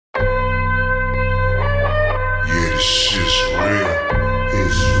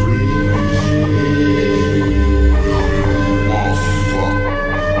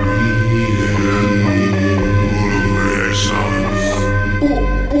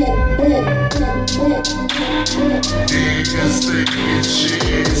think this shit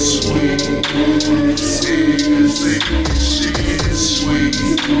is sweet. Niggas think this shit is sweet.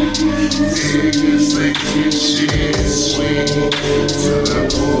 Niggas think this shit is sweet. Till I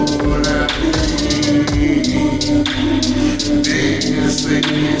pull out the heat. Niggas think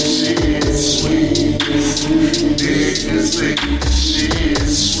this shit is sweet. Niggas think this shit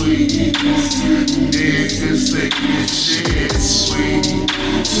is sweet. Niggas think this shit is sweet.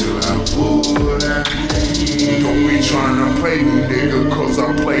 Till I pull out the heat. Don't be tryna play me, nigga, cause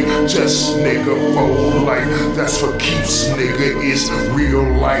I play chess, nigga, for life. That's for keeps, nigga, it's real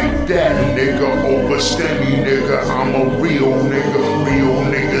like that, nigga. Overstand me, nigga, I'm a real nigga. Real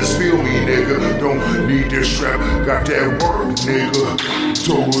niggas feel me, nigga. Don't need this strap, got that work, nigga.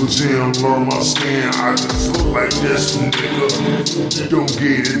 Towards him, learn my stand, I just look like this, nigga. Don't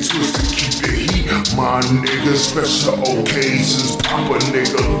get it twisted, keep the heat, my nigga. Special occasions, pop a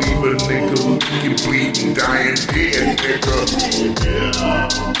nigga, leave a nigga looking, bleeding, dying dead, nigga.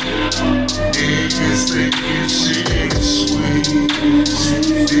 Niggas think this shit is sweet.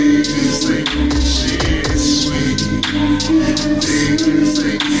 Niggas think this shit is sweet. Niggas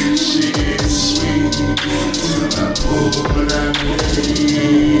think this shit is sweet. Till I pull out the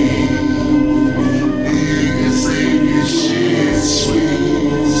heat. Niggas think this shit is sweet.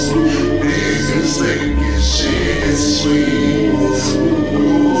 Niggas think this shit is sweet.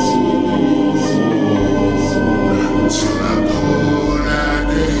 Till I pull out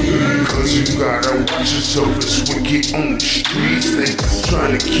the heat. Cause you gotta watch yourself, it's wicked on the streets. They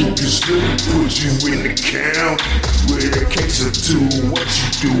trying to keep you still, put you in the county. With a case or two, what you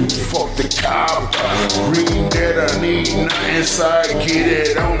do? Fuck the cop. Green that I need, nothing inside, get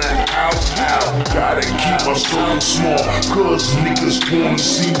it on the out. Gotta keep my soul small, cause niggas wanna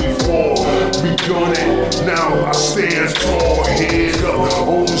see me fall. We done it, now I stand tall. Head up,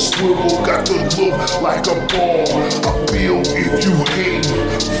 on the swivel, got to look like a ball. I feel if you hate,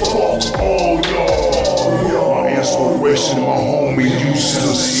 fuck all y'all. My inspiration, my homie used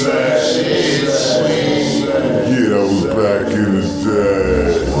to say. Yeah, that was back in the day.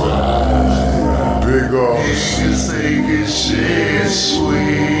 Big ups. Niggas think this shit is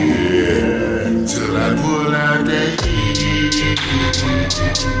sweet. Yeah. Till I pull out the heat.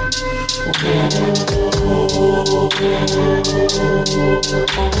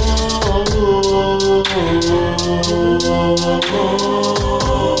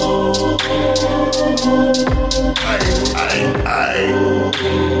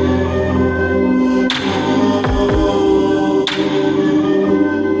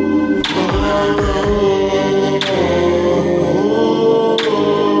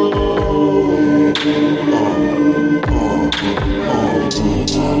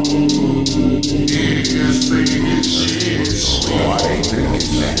 Niggas think this shit is sweet. Why they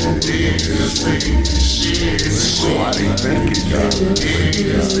thinking that? Niggas think this shit is sweet. Why they thinking that?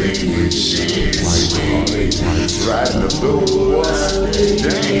 Niggas think this shit is sweet. Riding the billboard.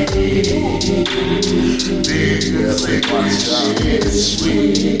 Niggas think this shit is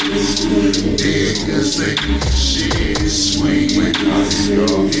sweet. Niggas think this shit is sweet.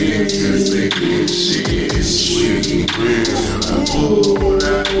 Niggas think this shit is sweet. Till I pull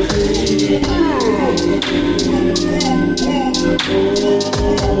out the heat.